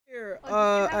Here,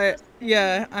 Oh, did you have this thing?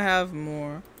 yeah, I have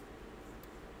more.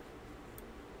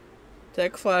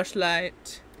 Take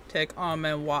flashlight. Take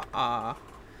almond water.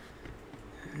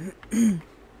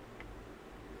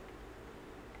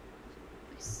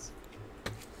 Nice.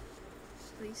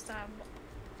 At least I'm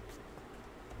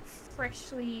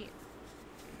freshly.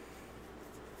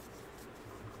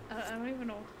 I don't even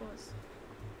know what it was.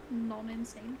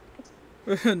 Non-insane.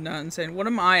 Not insane. What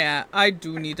am I at? I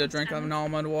do need to drink an 10.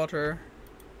 almond water.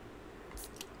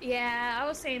 Yeah, I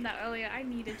was saying that earlier. I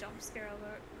need a jump scare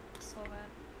alert. So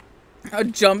bad. A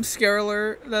jump scare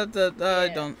alert? I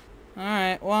Yeah. don't.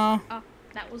 Alright, well, Oh,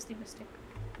 that was the mistake.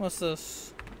 what's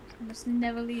this? You must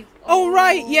never leave. Oh,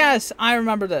 right, yes, I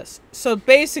remember this. So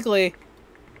basically,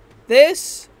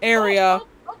 this area.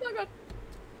 Oh my god.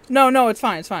 No, it's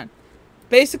fine, it's fine.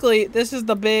 Basically, this is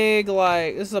the big,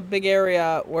 this is a big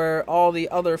area where all the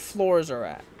other floors are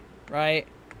at, right?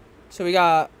 So we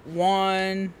got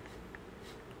 1,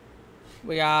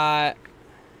 we got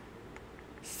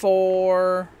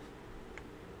 4,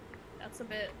 That's a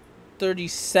bit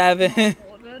 37,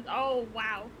 ordered. Oh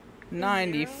wow.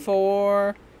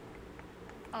 94.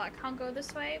 Oh, I can't go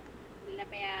this way. Let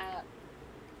me out.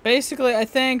 Basically, I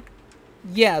think,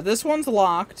 yeah, this one's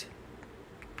locked.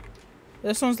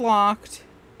 This one's locked.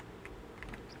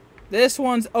 This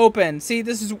one's open. See,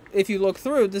 this is, if you look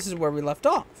through, this is where we left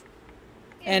off.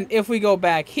 Yeah. And if we go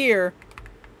back here,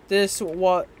 this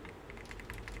what?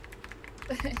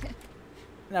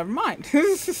 Never mind.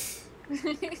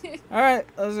 Alright,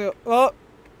 let's go. Oh,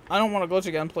 I don't want to glitch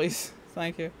again, please.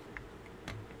 Thank you.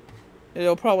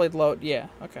 It'll probably load. Yeah,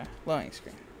 okay. Loading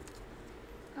screen.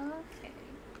 Okay.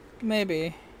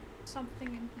 Maybe. Something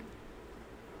in here.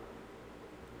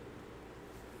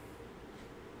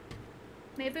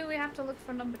 Maybe we have to look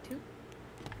for number 2.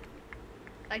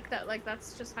 Like that, like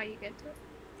that's just how you get to it.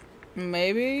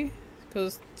 Maybe.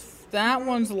 Because that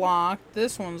one's locked.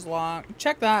 This one's locked.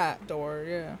 Check that door,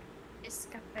 yeah.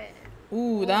 Escape.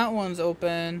 Ooh, Oh. that one's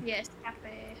open. Yeah, escape.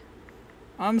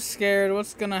 I'm scared.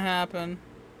 What's gonna happen?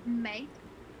 May.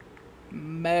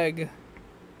 Meg.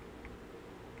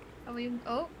 Are we?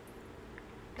 Oh.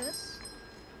 This?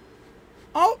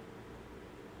 Oh!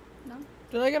 No.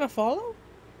 Did I get a follow?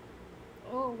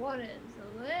 Oh, what is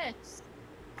this?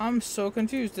 I'm so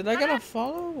confused. Did I get a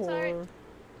follow Sorry. or?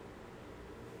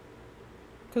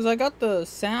 Because I got the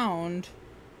sound.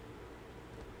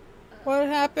 What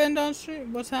happened on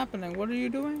stream? What's happening? What are you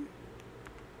doing?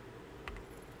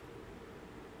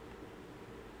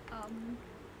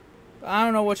 I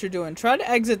don't know what you're doing. Try to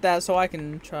exit that so I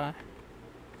can try.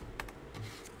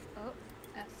 Oh,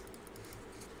 F.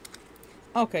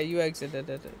 Okay, you exited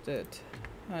it.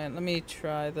 Alright, let me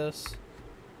try this.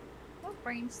 My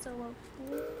brain's still open.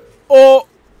 Oh!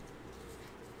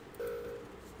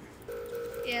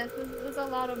 Yeah, there's a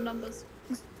lot of numbers.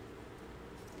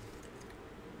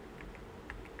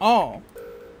 Oh.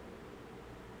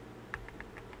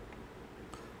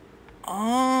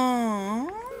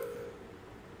 Oh.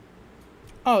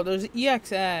 Oh, there's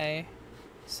EXA.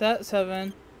 Set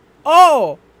 7.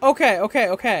 Oh! Okay.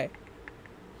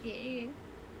 Yeah.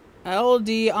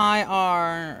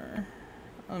 LDIR.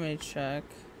 Let me check.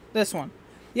 This one.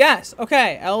 Yes,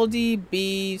 okay.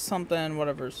 LDB something,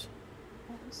 whatever's.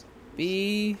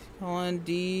 B, colon,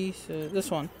 D, so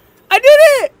this one. I did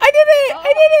it! I did it!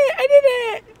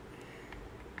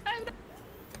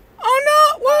 Oh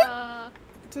no! What?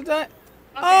 Did I?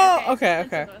 Oh, okay.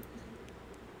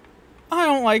 I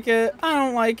don't like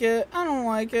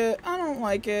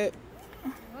it.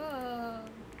 Whoa.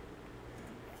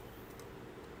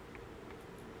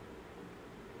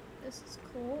 This is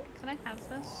cool. Can I have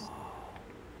this?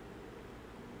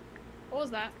 What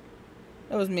was that?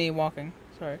 That was me walking.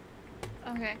 Sorry.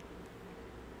 Okay.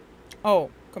 Oh,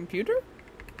 computer?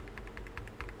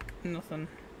 Nothing.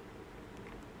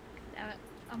 Damn it.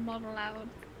 I'm not allowed.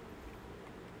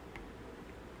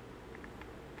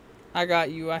 I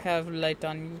got you. I have light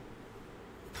on you.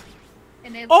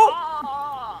 Enable.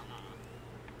 Oh!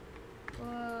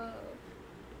 Whoa.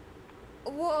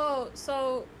 Whoa.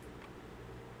 So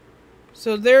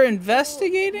So they're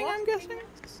investigating, what I'm guessing? thing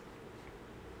is-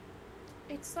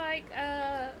 It's like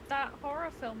that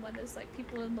horror film where there's like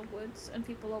people in the woods and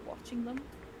people are watching them.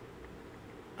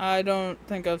 I don't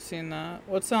think I've seen that.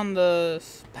 What's on the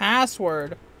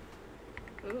password?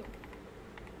 Ooh.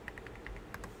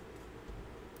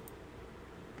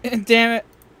 Damn it.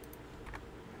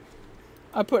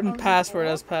 I put in Oh, is it password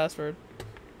four? as password.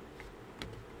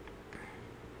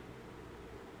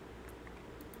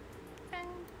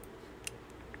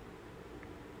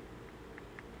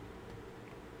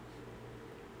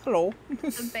 Hello.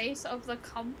 The base of the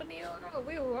company owner.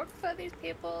 We work for these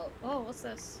people. Oh, what's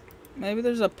this? Maybe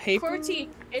there's a paper.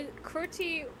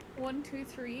 Qwerty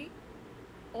 123,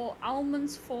 or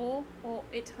Almonds 4, or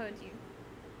It Heard You.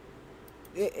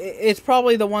 It's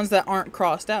probably the ones that aren't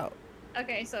crossed out.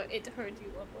 Okay, so It Heard You,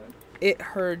 one word. It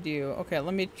heard you. Okay,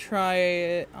 let me try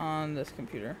it on this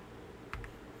computer.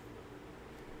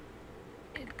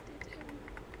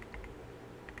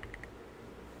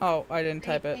 Oh, I didn't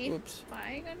type it. Oops.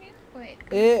 Spying on you? Wait.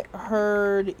 It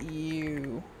heard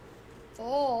you.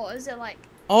 Oh, is it like...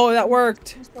 Oh, that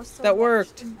worked. That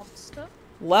worked.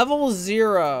 Level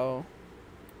 0.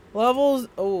 Levels...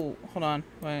 Oh, hold on.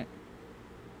 Wait.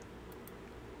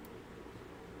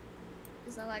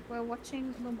 Is that like we're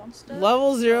watching the monster?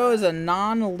 Level 0 is a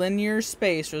non-linear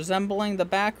space resembling the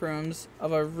backrooms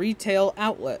of a retail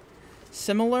outlet.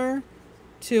 Similar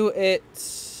to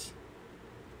its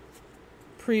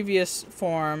previous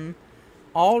form,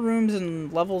 all rooms in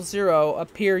Level 0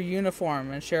 appear uniform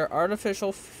and share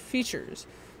artificial features,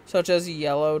 such as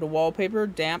yellowed wallpaper,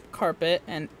 damp carpet,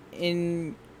 and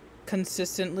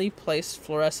inconsistently placed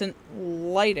fluorescent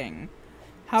lighting.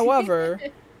 However,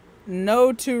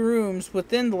 no two rooms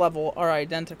within the level are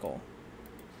identical.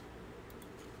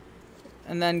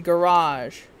 And then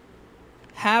garage.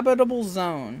 Habitable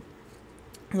zone.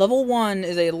 Level 1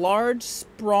 is a large,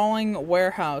 sprawling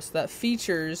warehouse that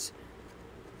features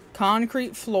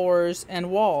concrete floors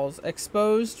and walls,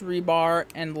 exposed rebar,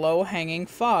 and low-hanging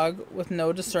fog with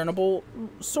no discernible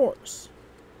source.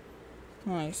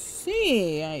 I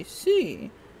see, I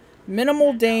see.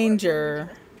 Minimal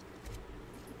danger.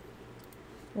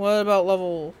 What about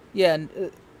level... Yeah,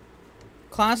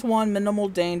 Class 1, minimal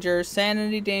danger.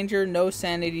 Sanity danger, no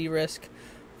sanity risk.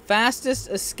 Fastest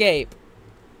escape.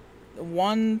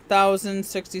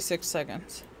 1,066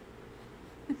 seconds.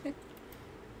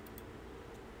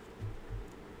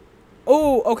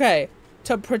 Oh, okay.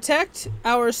 To protect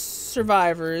our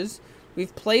survivors,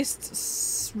 we've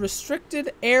placed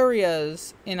restricted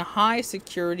areas in high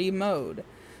security mode.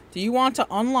 Do you want to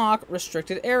unlock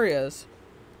restricted areas?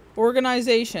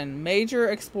 Organization, Major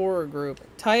Explorer Group.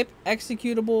 Type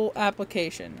executable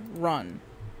application. Run.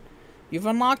 You've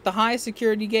unlocked the high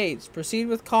security gates. Proceed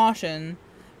with caution,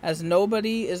 as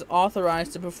nobody is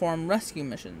authorized to perform rescue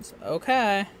missions.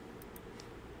 Okay.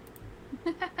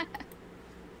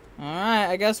 Alright,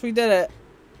 I guess we did it.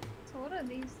 So what are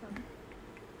these then?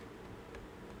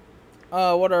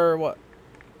 What?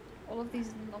 All of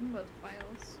these numbered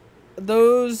files.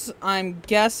 Those, I'm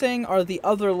guessing, are the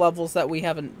other levels that we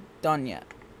haven't done yet.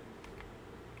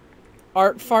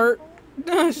 Art fart?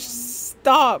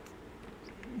 Stop!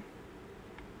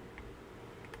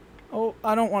 Oh,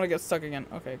 I don't want to get stuck again.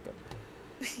 Okay,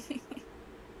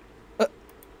 good.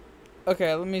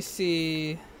 Okay, let me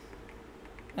see.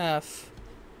 F.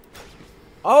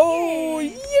 Oh, Yay.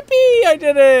 yippee! I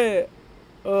did it!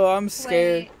 Oh, I'm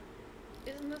scared.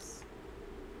 Wait, isn't this...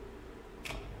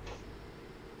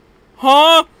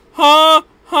 Huh? Huh?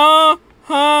 Huh?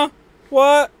 Huh?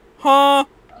 What? Huh?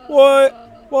 What?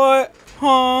 What?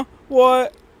 Huh?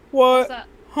 What? What? that?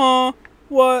 Huh?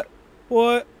 What?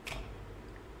 What?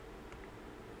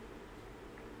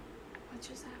 What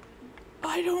just happened?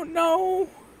 I don't know.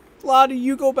 Lottie,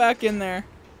 you go back in there.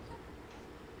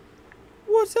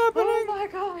 What's happening? Oh my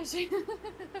gosh!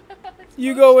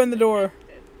 You go in the door.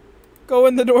 Go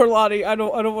in the door, Lottie. I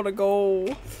don't want to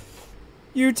go.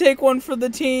 You take one for the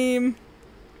team.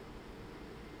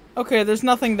 Okay, there's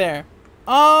nothing there.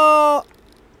 Oh,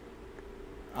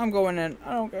 I'm going in.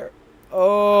 I don't care.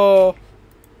 Oh.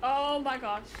 Oh my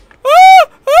gosh.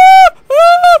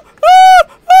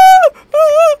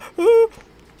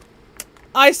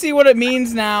 I see what it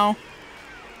means now.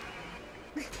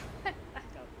 I don't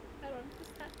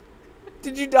understand.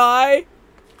 Did you die?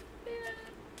 Yeah,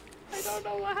 I don't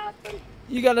know what happened.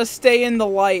 You gotta stay in the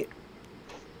light.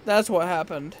 That's what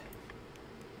happened.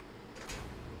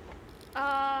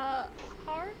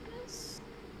 Hardness?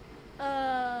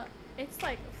 It's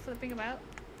like flipping about.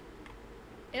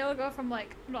 It'll go from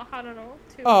like not hard at all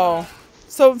to Oh.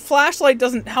 So flashlight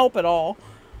doesn't help at all.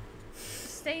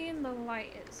 stay in the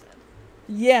light, it said.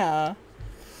 Yeah.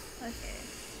 Okay.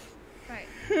 Right.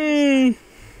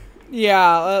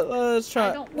 Yeah, let's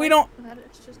try. We don't. That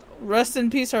it's just over. Rest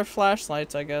in peace, our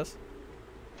flashlights, I guess.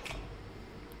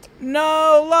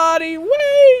 No, Lottie,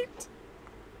 wait!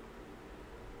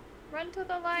 Run to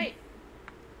the light.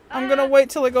 I'm gonna wait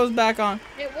till it goes back on.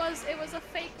 It was a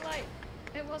fake light.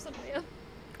 It wasn't real.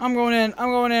 I'm going in. I'm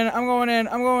going in. I'm going in.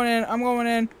 I'm going in. I'm going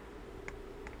in.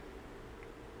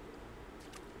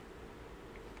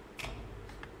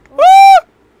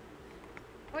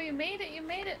 Oh, you made it. You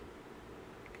made it.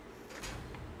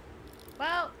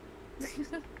 Well.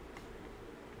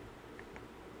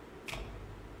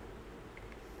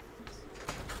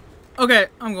 Okay,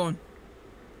 I'm going.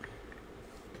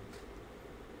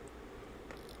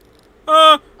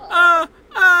 Uh, uh, uh,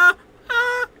 uh,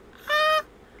 uh.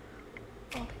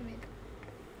 Oh, he made it.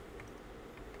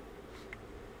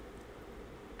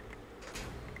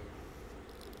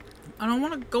 I don't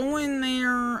want to go in there.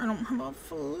 I don't have a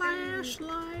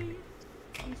flashlight.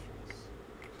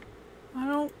 I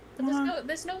don't But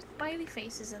there's no smiley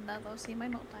faces in there though, so you might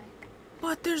not die.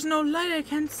 But there's no light. I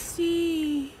can't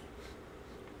see.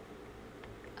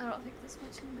 I don't think there's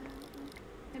much in there.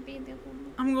 Maybe in the other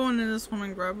one. I'm going to this one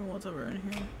and grabbing whatever in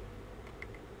here.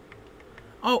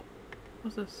 Oh,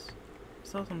 what's this? I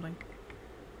saw something.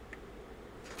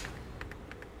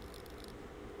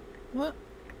 What?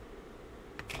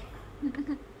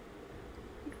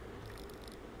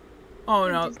 Oh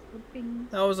no,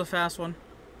 that was a fast one.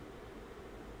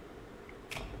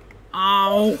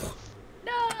 Ow!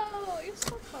 No, you're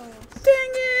so close.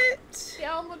 Dang it! The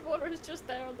almond water is just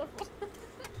there on the floor.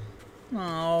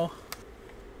 Oh.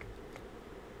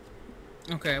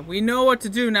 Okay, we know what to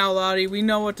do now, Lottie. We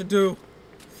know what to do.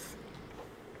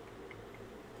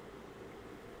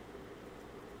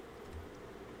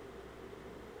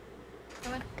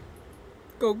 Come on.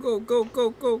 Go, go, go, go,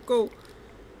 go, go.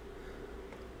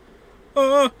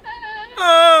 Oh.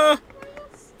 Oh.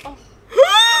 No, I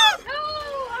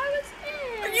was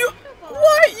in. You,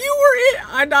 what? You were in?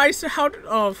 And I said, how did,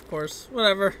 oh, of course.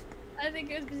 Whatever. I think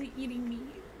it was busy eating me.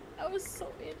 I was so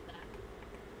in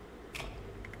that.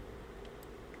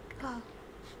 Oh.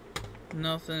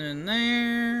 Nothing in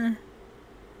there.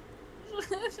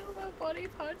 My body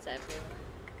parts everywhere.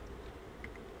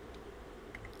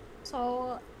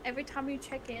 So every time you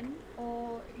check in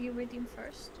or you redeem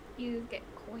first, you get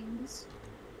coins.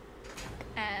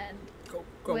 And Go,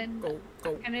 go, when go,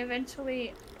 go. and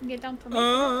eventually get down to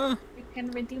makeup, you can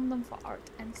redeem them for art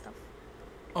and stuff.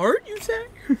 Art, you say?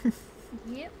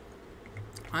 Yep.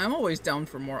 I'm always down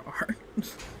for more art.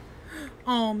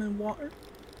 Almond water.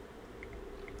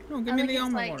 No, give me the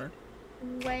almond water.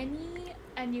 20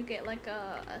 and you get like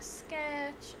a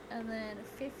sketch, and then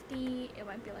 50 it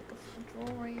might be like a full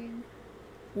drawing.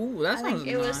 Ooh, that sounds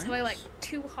nice. It was like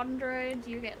 200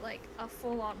 you get like a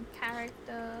full-on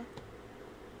character,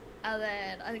 and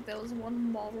then I think there was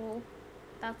one model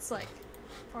that's like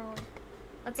probably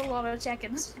that's a lot of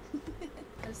check-ins.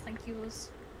 As thank yous.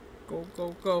 Go,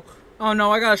 go, go. Oh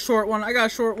no, I got a short one. I got a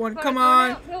short one. But Come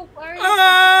on. No worries.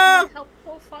 Ah! Help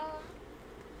so far.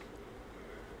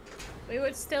 We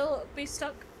would still be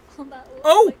stuck on that.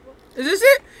 Oh! Is this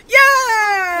it?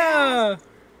 Yeah!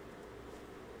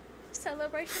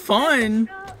 Celebration. Fun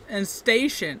and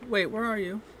station. Wait, where are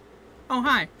you? Oh,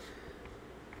 hi.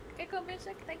 Gecko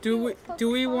music. Thank Do you.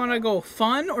 we want to go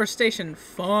fun or station?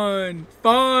 Fun.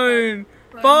 Fun.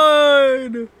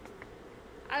 Fun.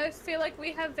 I feel like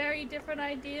we have very different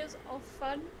ideas of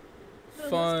fun.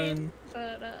 Fun. This game,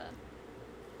 but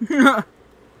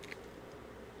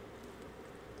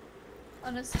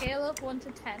on a scale of 1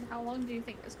 to 10, how long do you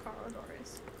think this corridor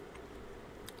is?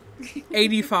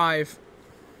 85.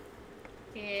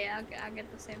 Yeah, I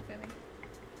get the same feeling.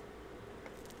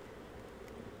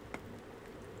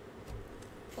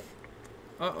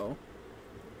 Uh-oh.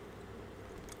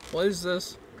 What is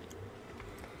this?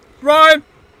 Run!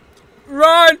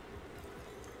 Run!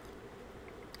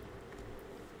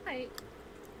 Hi.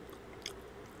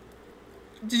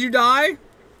 Did you die?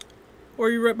 Or are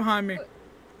you right behind me?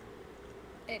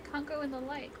 It can't go in the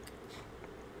light.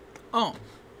 Oh.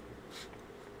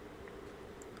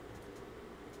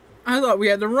 I thought we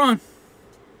had to run.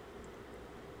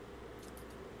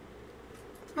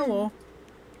 Hello.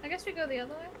 I guess we go the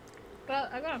other way.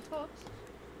 But I got a torch.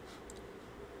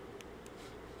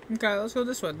 Okay, let's go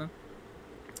this way then.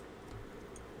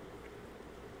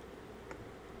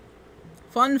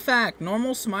 Fun fact,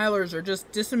 normal smilers are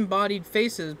just disembodied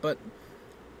faces, but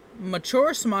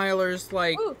mature smilers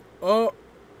like... Ooh. Oh,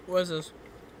 what is this?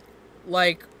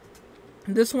 Like,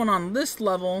 this one on this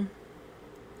level...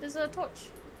 There's a torch.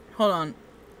 Hold on.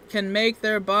 Can make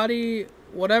their body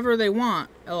whatever they want.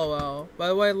 LOL. By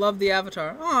the way, love the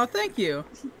avatar. Aw, thank you.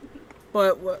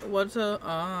 But what's a...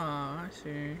 Ah, I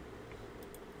see.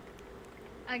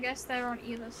 I guess they're on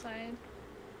either side.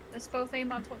 There's both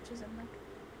aimbot torches in there.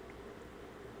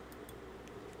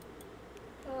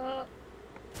 Oh!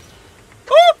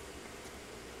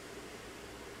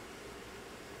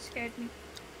 Scared me.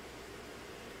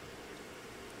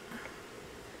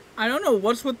 I don't know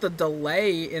what's with the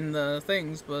delay in the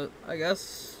things, but I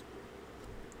guess...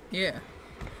 Yeah.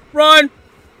 Run!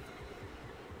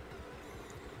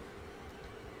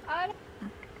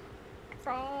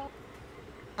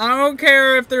 I don't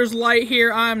care if there's light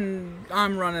here. I'm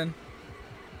running.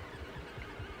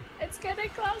 It's getting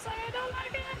closer. I don't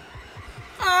like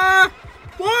it.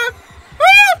 What?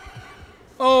 Ah!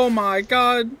 Oh my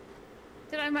god.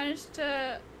 Did I manage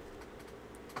to?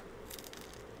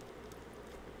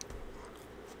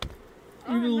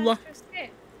 Oh, I managed to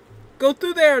escape. Go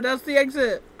through there. That's the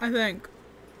exit, I think.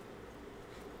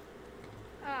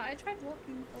 I tried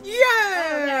walking.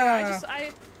 Yeah.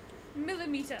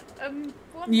 Millimeter.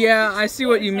 Yeah, I see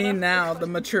what you mean now. The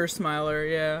mature smiler.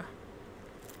 Yeah.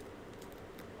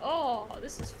 Oh,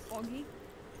 this is foggy.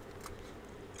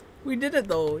 We did it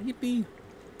though. Yippee.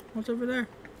 What's over there?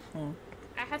 Oh.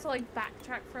 I had to like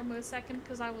backtrack for a second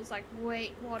because I was like,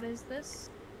 wait, what is this?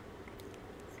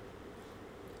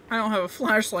 I don't have a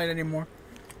flashlight anymore.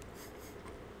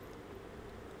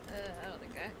 I don't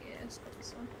think it's got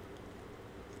this one.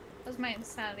 That's my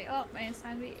insanity. Oh, my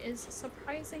insanity is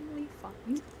surprisingly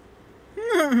fun.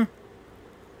 Okay.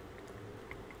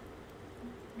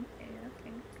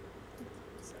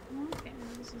 So, okay,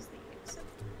 this is the exit.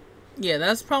 Yeah,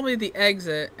 that's probably the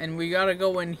exit, and we gotta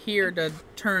go in here to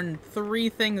turn 3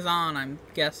 things on, I'm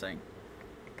guessing.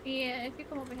 Yeah, if you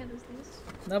come over here, there's these.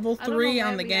 Level 3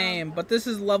 on the game, but this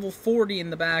is level 40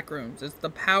 in the back rooms. It's the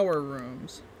power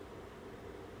rooms.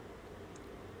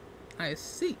 I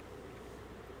see.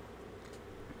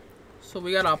 So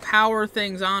we gotta power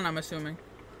things on, I'm assuming.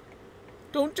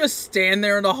 Don't just stand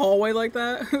there in the hallway like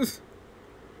that.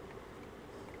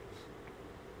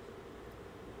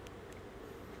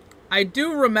 I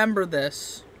do remember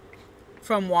this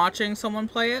from watching someone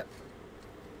play it.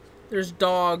 There's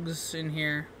dogs in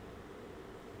here.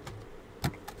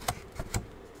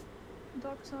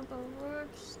 Dogs are the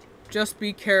worst. Just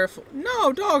be careful.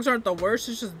 No, dogs aren't the worst.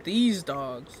 It's just these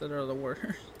dogs that are the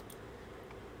worst.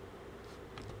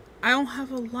 I don't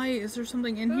have a light. Is there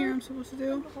something in here I'm supposed to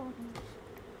do?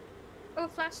 Oh,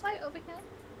 flashlight over here.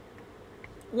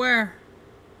 Where?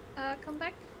 Come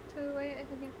back to where I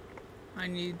think I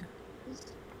need...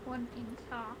 There's one in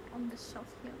car on the shelf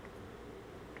here.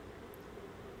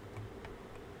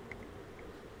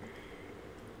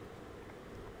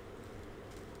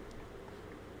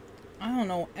 I don't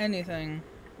know anything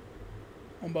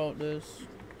about this.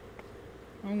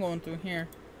 I'm going through here.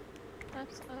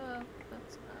 That's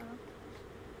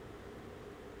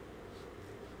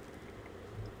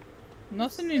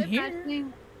nothing in here.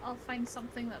 I'll find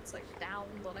something that's like down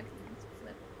that I can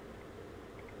flip.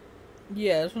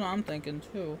 Yeah, that's what I'm thinking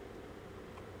too.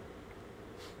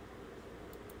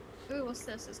 Ooh, what's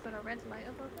this? It's got a red light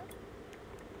above it.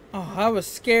 Oh, I was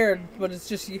scared, but it's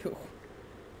just you.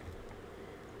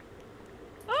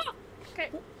 Oh! Okay.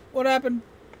 What happened?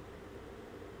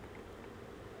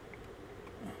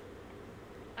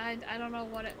 I don't know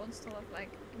what it wants to look like.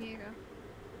 Here you go.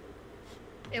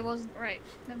 It wasn't right.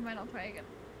 Never mind, I'll try again.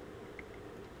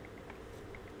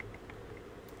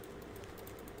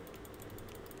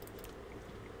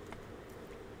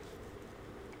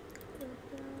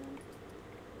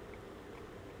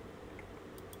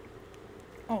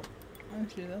 Oh,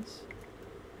 I see this.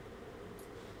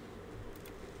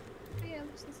 Yeah, it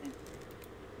looks the same.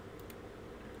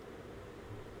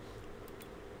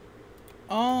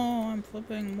 Oh, I'm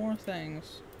flipping more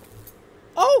things.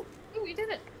 Oh! Ooh, we did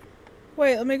it!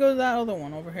 Wait, let me go to that other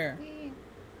one over here. Yeah.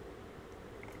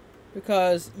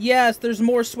 Because, yes, there's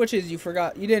more switches you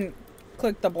forgot. You didn't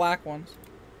click the black ones.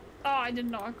 Oh, I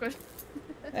didn't know I could.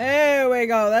 There we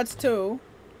go, that's 2.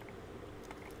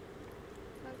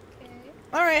 Okay.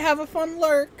 Alright, have a fun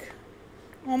lurk.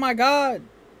 Oh my god.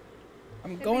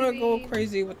 I'm gonna go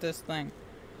crazy with this thing.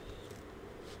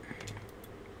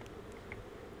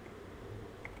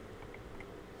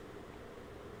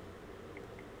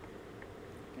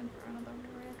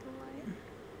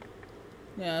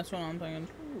 Yeah, that's what I'm thinking.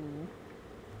 Ooh.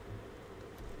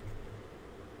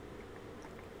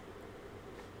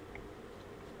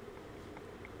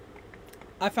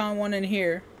 I found one in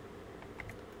here.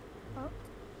 Oh.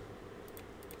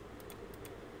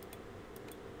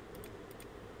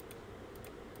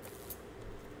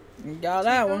 Got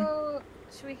that one.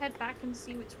 Should we head back and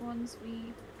see which ones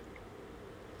we...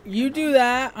 You do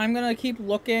that. I'm gonna keep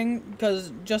looking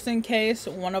because just in case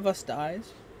one of us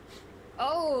dies.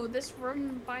 Oh, this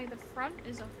room by the front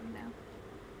is open now.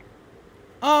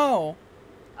 Oh.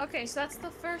 Okay, so that's the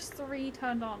first 3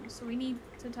 turned on. So we need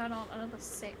to turn on another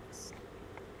 6.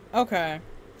 Okay.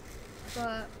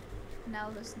 But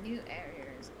now this new area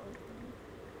is open.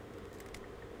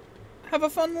 Have a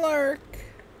fun lurk.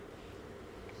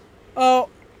 Oh.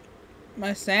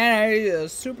 My sanity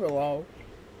is super low.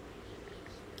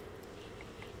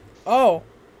 Oh.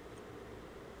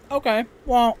 Okay.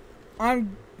 Well, I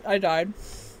died.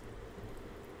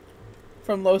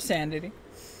 from low sanity.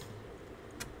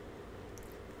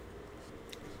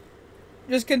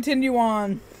 Just continue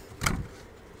on.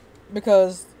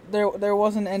 Because there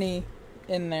wasn't any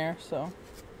in there, so.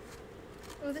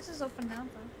 Oh, this is open now,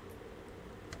 though.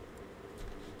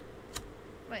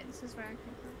 Wait, this is where I came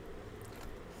from.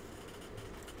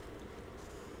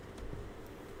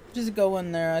 Just go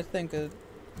in there. I think it's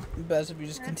best if you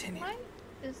just continue. Light?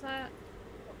 Is that...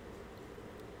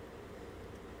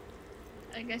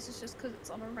 I guess it's just because it's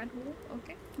on a red wall.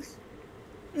 Okay.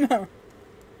 No.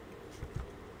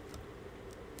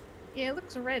 Yeah, it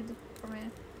looks red from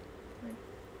here.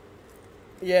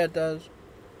 Yeah, it does.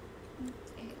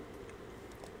 Okay.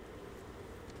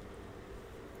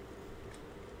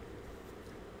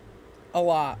 A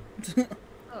lot.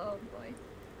 Oh boy.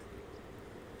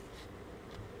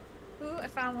 Ooh, I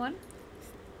found one.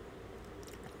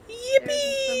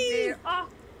 Yippee! Oh,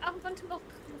 almond milk.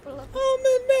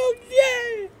 Almond milk,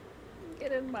 yay!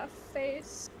 Get in my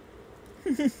face.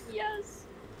 Yes.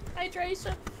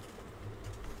 Hydration.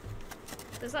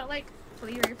 Does that like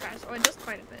fully refresh? Oh, it does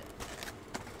quite a bit.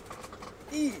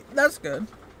 That's good.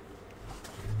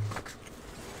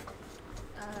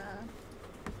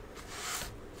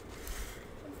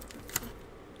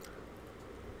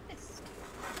 Yes.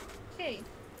 Okay.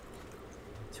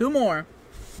 2 more.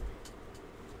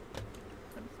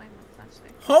 Couldn't find my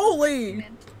flashlight. Holy!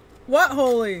 What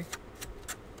holy?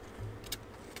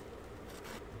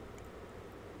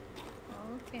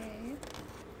 Okay.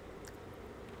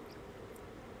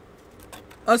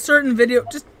 A certain video.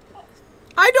 Just.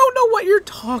 I don't know what you're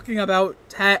talking about,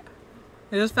 Tat.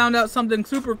 I just found out something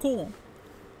super cool.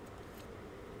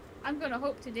 I'm gonna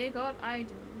hope today, God, I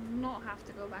do not have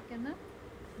to go back in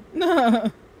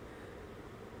there.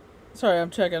 Sorry, I'm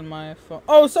checking my phone.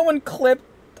 Oh, someone clipped.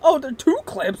 Oh, there are 2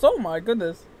 clips. Oh my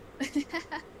goodness.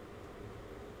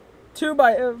 2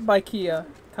 by Kia.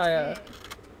 Kaya.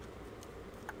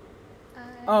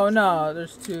 Oh no,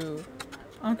 there's 2.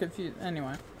 I'm confused.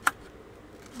 Anyway.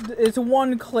 It's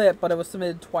 1 clip, but it was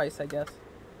submitted twice, I guess.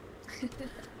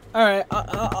 Alright,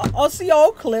 I'll see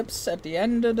all clips at the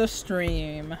end of the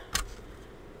stream.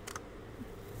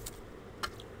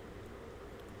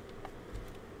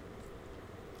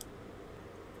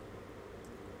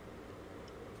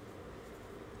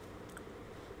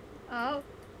 Oh.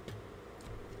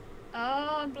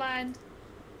 Oh, I'm blind.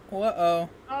 Uh-oh.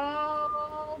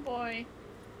 Oh, boy.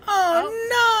 Oh,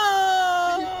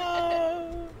 no!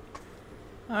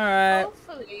 Alright.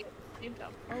 Hopefully, you've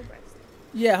got progress.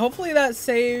 Yeah, hopefully that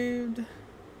saved.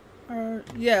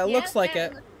 Yeah, it looks like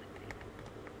it.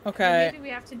 Okay. Maybe we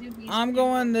have to do these. I'm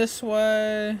going this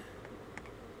way.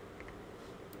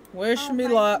 Wish me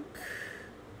luck.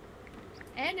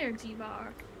 Energy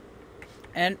bar.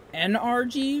 An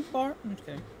NRG bar?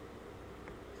 Okay.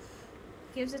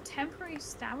 Gives a temporary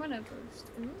stamina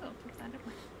boost. Ooh, I'll put that in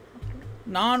my... Okay.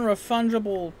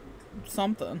 Non-refundable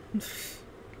something.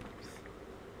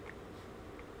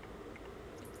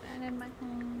 That in my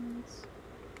hands.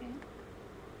 Okay.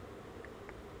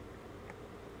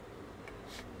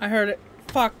 I heard it.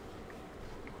 Fuck.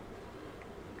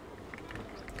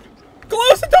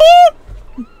 Close the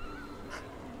door!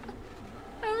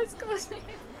 I was closing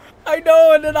it. I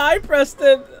know, and then I pressed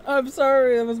it. I'm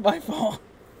sorry, it was my fault.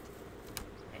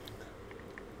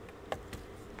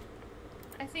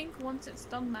 I think once it's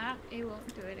done that, it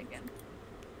won't do it again.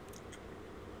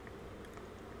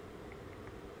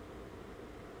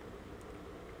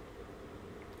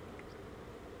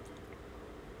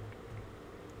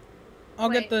 I'll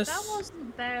Wait, get this. That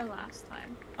wasn't there last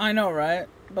time. I know, right?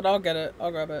 But I'll get it.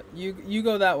 I'll grab it. You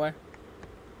go that way.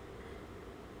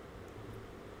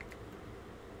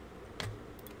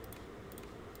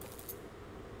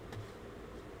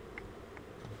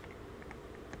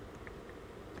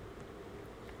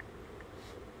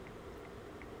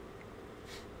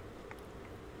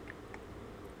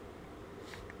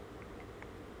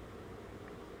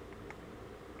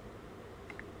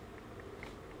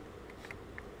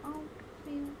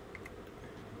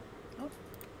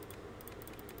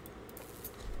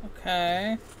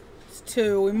 Okay. It's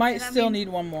 2. We might still need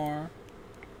 1 more.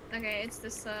 Okay, it's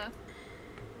this,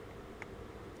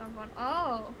 one.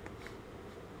 Oh!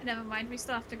 Never mind, we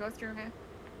still have to go through here.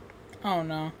 Oh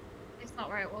no. It's not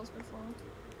where it was before.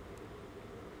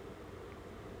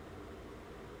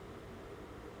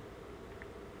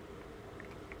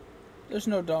 There's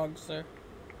no dogs there.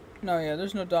 No, yeah,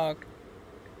 there's no dog.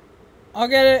 I'll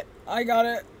get it. I got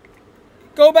it.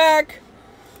 Go back!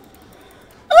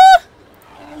 Ah!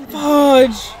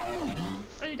 Fudge!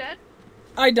 Are you dead?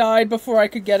 I died before I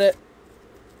could get it.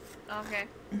 Okay.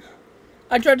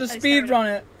 I tried to speed run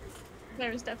it.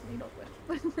 There is definitely not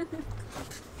good.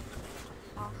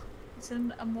 Oh, it's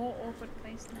in a more awkward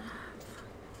place now.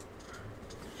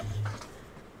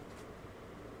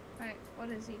 Right, what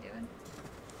is he doing?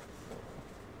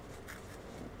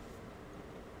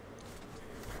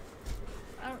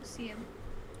 I don't see him.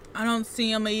 I don't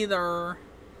see him either.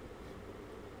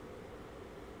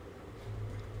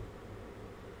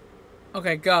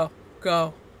 Okay, go.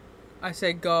 Go. I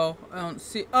say go. I don't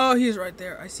see... Oh, he's right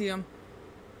there. I see him.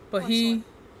 But he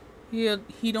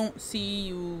don't see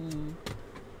you.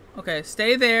 Okay,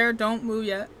 stay there. Don't move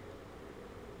yet.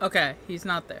 Okay, he's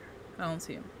not there. I don't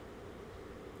see him.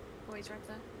 Oh, he's right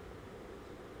there.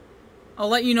 I'll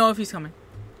let you know if he's coming.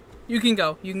 You can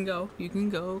go. You can go. You can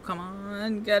go. Come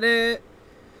on. Get it.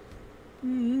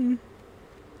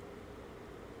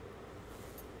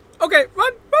 Okay,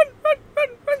 run, run, run, run,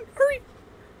 run. Hurry.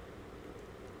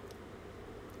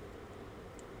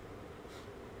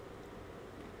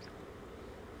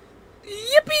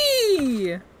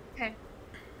 Yippee! Okay.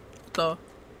 So,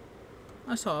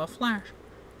 I saw a flash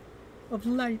of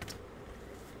light.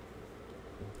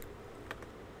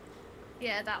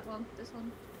 Yeah, that one. This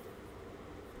one.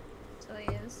 So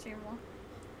yeah, there's 2 more.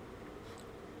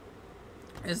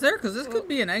 Is there? Because this could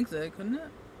be an exit, couldn't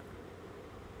it?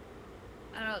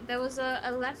 I don't know. There was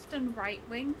a left and right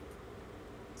wing.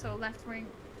 So left wing,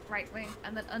 right wing,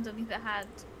 and then underneath it had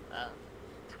a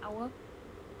tower.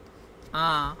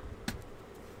 Ah.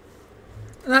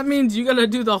 That means you gotta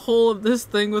do the whole of this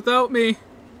thing without me.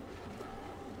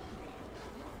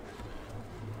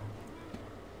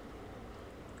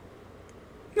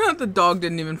 No, the dog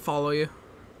didn't even follow you.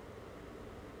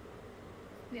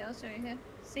 Yeah, I'll show you here.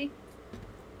 See?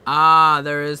 Ah,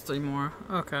 there is 3 more.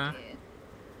 Okay. Yeah.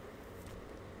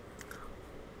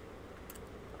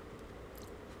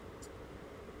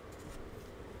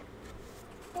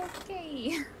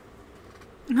 Okay.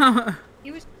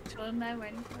 He was chilling there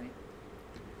waiting for me.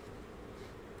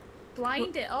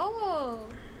 Blind it. Oh!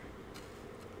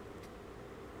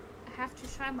 I have to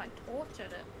shine my torch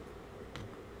at it.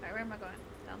 Alright, where am I going?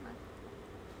 Down there.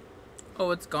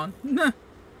 Oh, it's gone. Bro,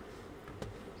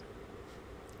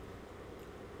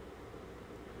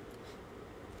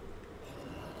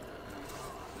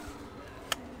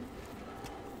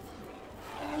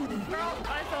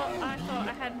 I thought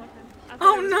I had more time. I thought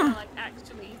Oh, I was no. gonna, like,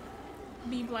 actually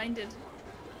be blinded.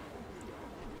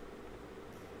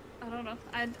 I don't know.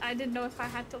 I didn't know if I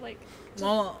had to, like, just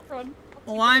run.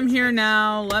 Well, I'm here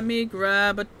now. Let me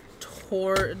grab a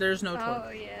torch. There's no torch. Oh,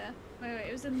 yeah. Wait,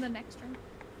 it was in the next room.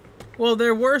 Well,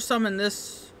 there were some in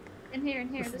this. In here.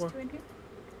 Before. There's 2 in here.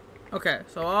 Okay,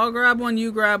 so I'll grab one,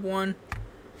 you grab one.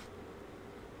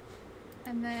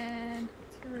 And then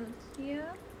through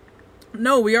here.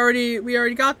 No, we already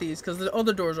got these because the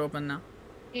other door's open now.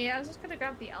 Yeah, I was just gonna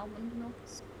grab the almond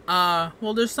milks.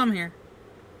 Well, there's some here.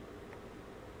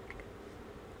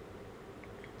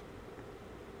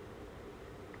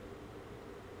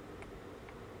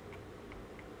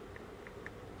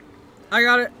 I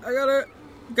got it.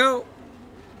 Go.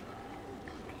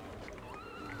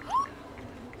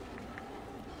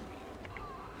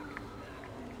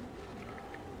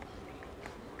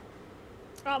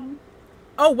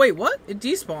 Oh, wait, what? It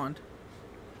despawned.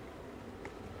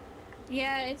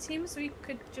 Yeah, it seems we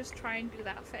could just try and do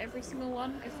that for every single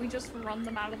one if we just run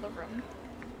them out of the room.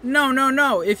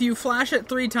 No. If you flash it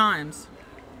 3 times,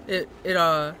 it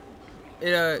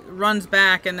runs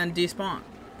back and then despawn.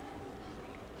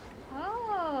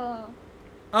 Oh.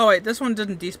 Oh, wait, this one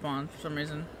didn't despawn for some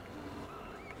reason.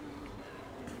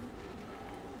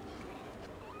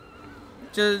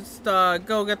 Just,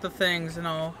 go get the things and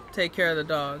I'll take care of the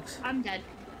dogs. I'm dead.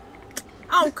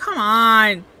 Oh, come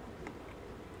on!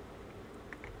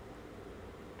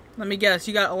 Let me guess,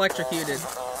 you got electrocuted.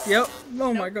 Yep.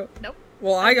 Oh my god. Nope.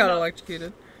 Well, I got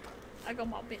electrocuted. I got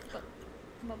my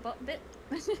butt bit.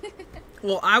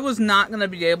 Well, I was not gonna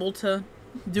be able to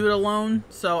do it alone,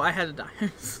 so I had to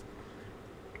die.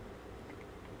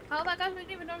 Oh my god, we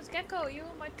didn't even notice Gecko. You were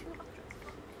my 200th.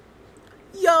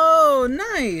 Yo,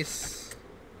 nice!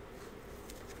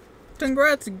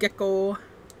 Congrats, Gecko.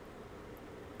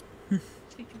 Shoot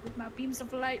you with my beams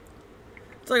of light.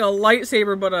 It's like a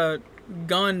lightsaber, but a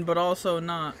gun, but also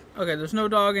not. Okay, there's no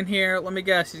dog in here. Let me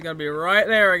guess, he's gonna be right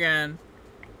there again.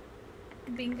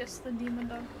 Bingus the demon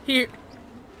dog. Here.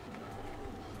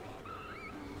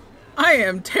 I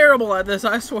am terrible at this,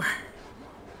 I swear.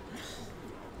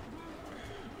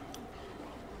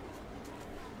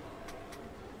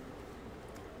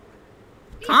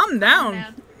 Calm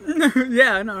down.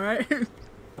 Yeah, I know, right?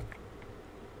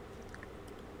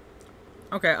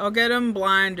 Okay, I'll get him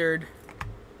blinded.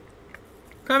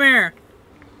 Come here.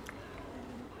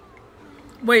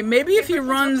 Wait, maybe if he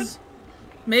runs...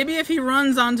 Maybe if he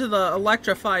runs onto the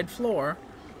electrified floor,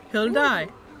 he'll die.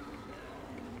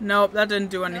 Nope, that didn't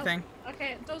do anything. Nope.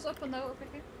 Okay, doors open though, over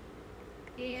here.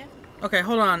 Yeah. Okay,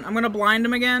 hold on. I'm gonna blind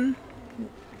him again,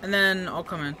 and then I'll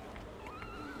come in.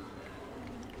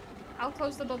 I'll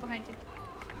close the door behind you.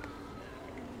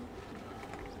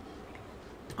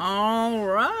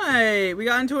 Alright, we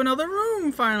got into another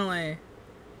room finally.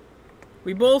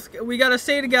 We gotta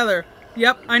stay together.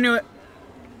 Yep, I knew it.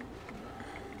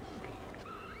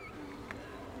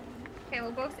 Okay,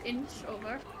 we'll both inch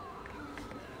over.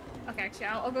 Okay, actually,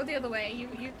 I'll go the other way. You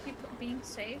keep being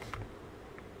safe.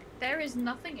 There is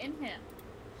nothing in here.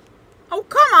 Oh,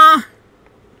 come on!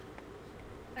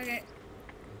 Okay.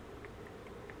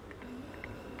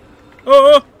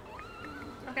 Oh!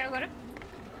 Okay, I got it.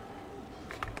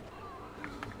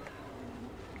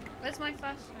 Where's my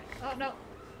flashlight? Oh, no.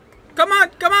 Come on,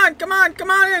 come on, come on,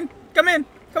 come on in! Come in,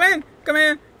 come in, come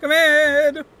in, come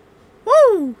in!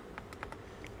 Woo!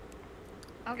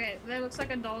 Okay, there looks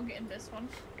like a dog in this one.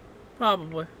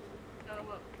 Probably. Oh,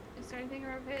 well, is there anything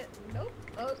around here? Nope.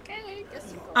 Okay,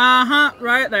 guess we'll go. Uh-huh,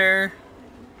 right there.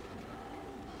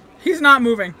 He's not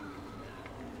moving.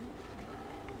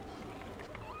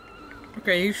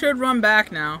 Okay, he should run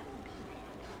back now.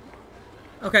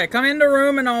 Okay, come in the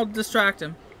room and I'll distract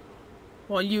him.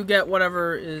 While you get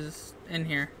whatever is in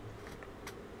here.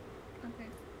 Okay.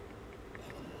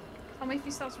 Tell me if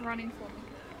he starts running for me.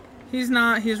 He's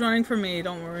not. He's running for me.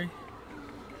 Don't worry.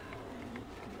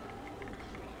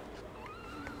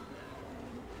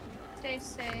 Stay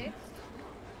safe.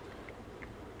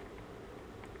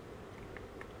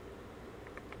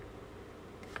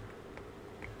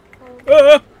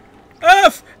 F!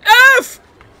 F!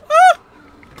 Ah!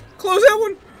 Close that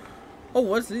one. Oh,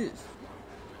 what's this?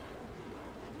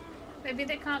 Maybe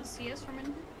they can't see us from in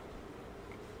here.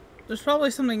 There's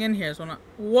probably something in here.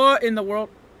 What in the world?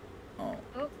 Oh,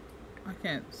 Oh. I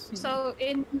can't see. So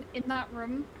in that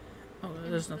room. Oh,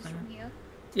 there's nothing. From here,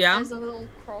 Yeah. there's a little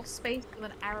crawl space with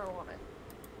an arrow on it.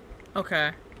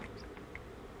 Okay.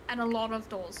 And a lot of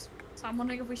doors. So I'm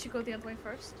wondering if we should go the other way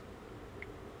first.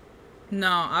 No,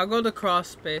 I'll go to cross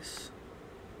space.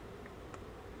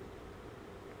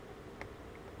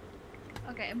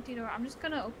 Okay, empty door. I'm just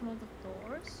gonna open all the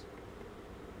doors.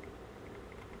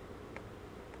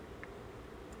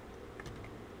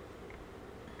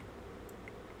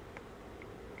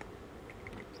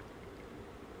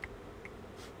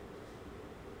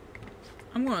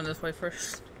 I'm going this way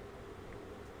first.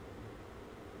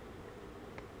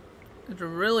 It's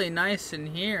really nice in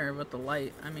here with the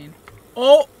light. I mean,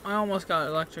 oh, I almost got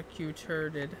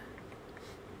electrocuted.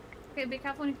 Okay, be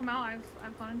careful when you come out.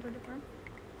 I've gone into a different room.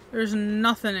 There's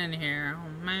nothing in here.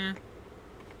 Oh man.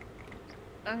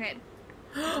 Okay.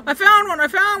 I found one! I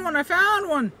found one! I found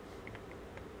one!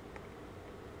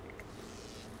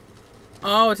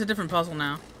 Oh, it's a different puzzle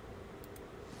now.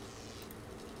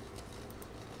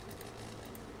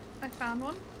 I found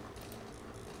one.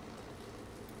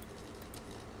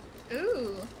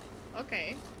 Ooh.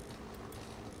 Okay.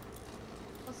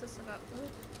 What's this about? Ooh.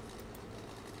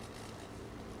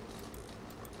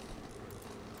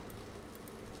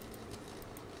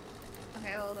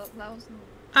 Okay, well, that wasn't...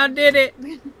 I did it!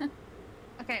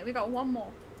 Okay, we got one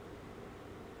more.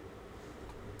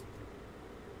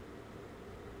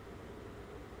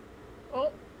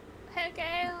 Oh! Hey,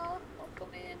 Gale!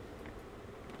 Welcome in.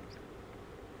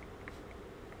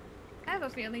 I have a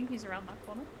feeling he's around that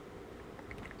corner.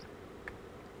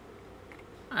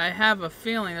 I have a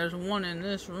feeling there's one in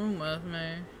this room with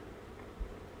me.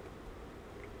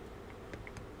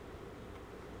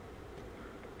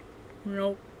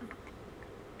 Nope.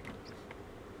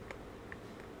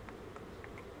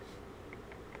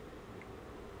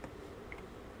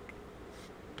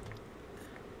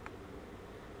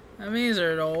 That means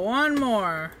there's one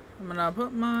more. I'm gonna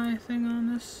put my thing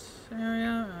on this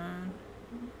area and...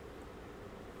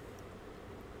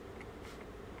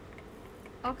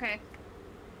 Okay.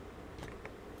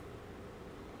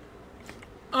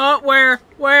 Oh, where?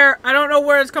 Where? I don't know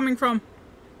where it's coming from.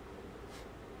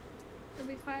 It'll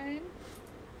be fine.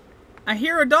 I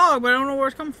hear a dog, but I don't know where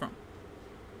it's coming from.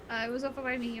 It was over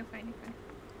by me. You're fine, you're fine.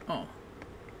 Oh.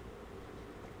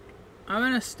 I'm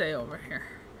gonna stay over here.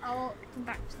 I'll come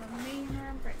back to the main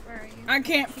room. Right, where are you? I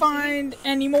can't find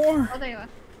any more. Oh, there you are.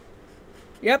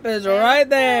 Yep, it's right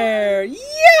there.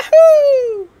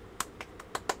 Yahoo!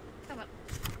 Come on.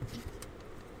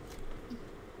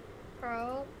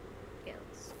 Pro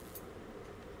skills.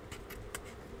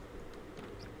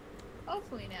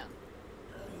 Hopefully now.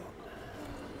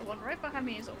 The one right behind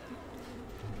me is open.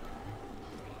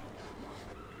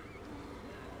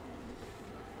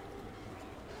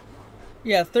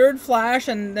 Yeah, third flash,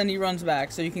 and then he runs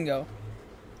back, so you can go.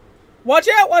 Watch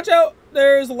out! Watch out!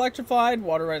 There's electrified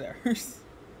water right there.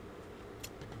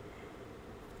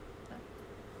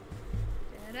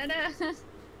 Da-da-da.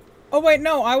 Oh, wait,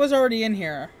 no, I was already in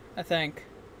here, I think.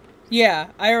 Yeah,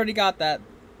 I already got that.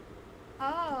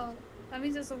 Oh, that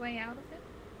means there's a way out of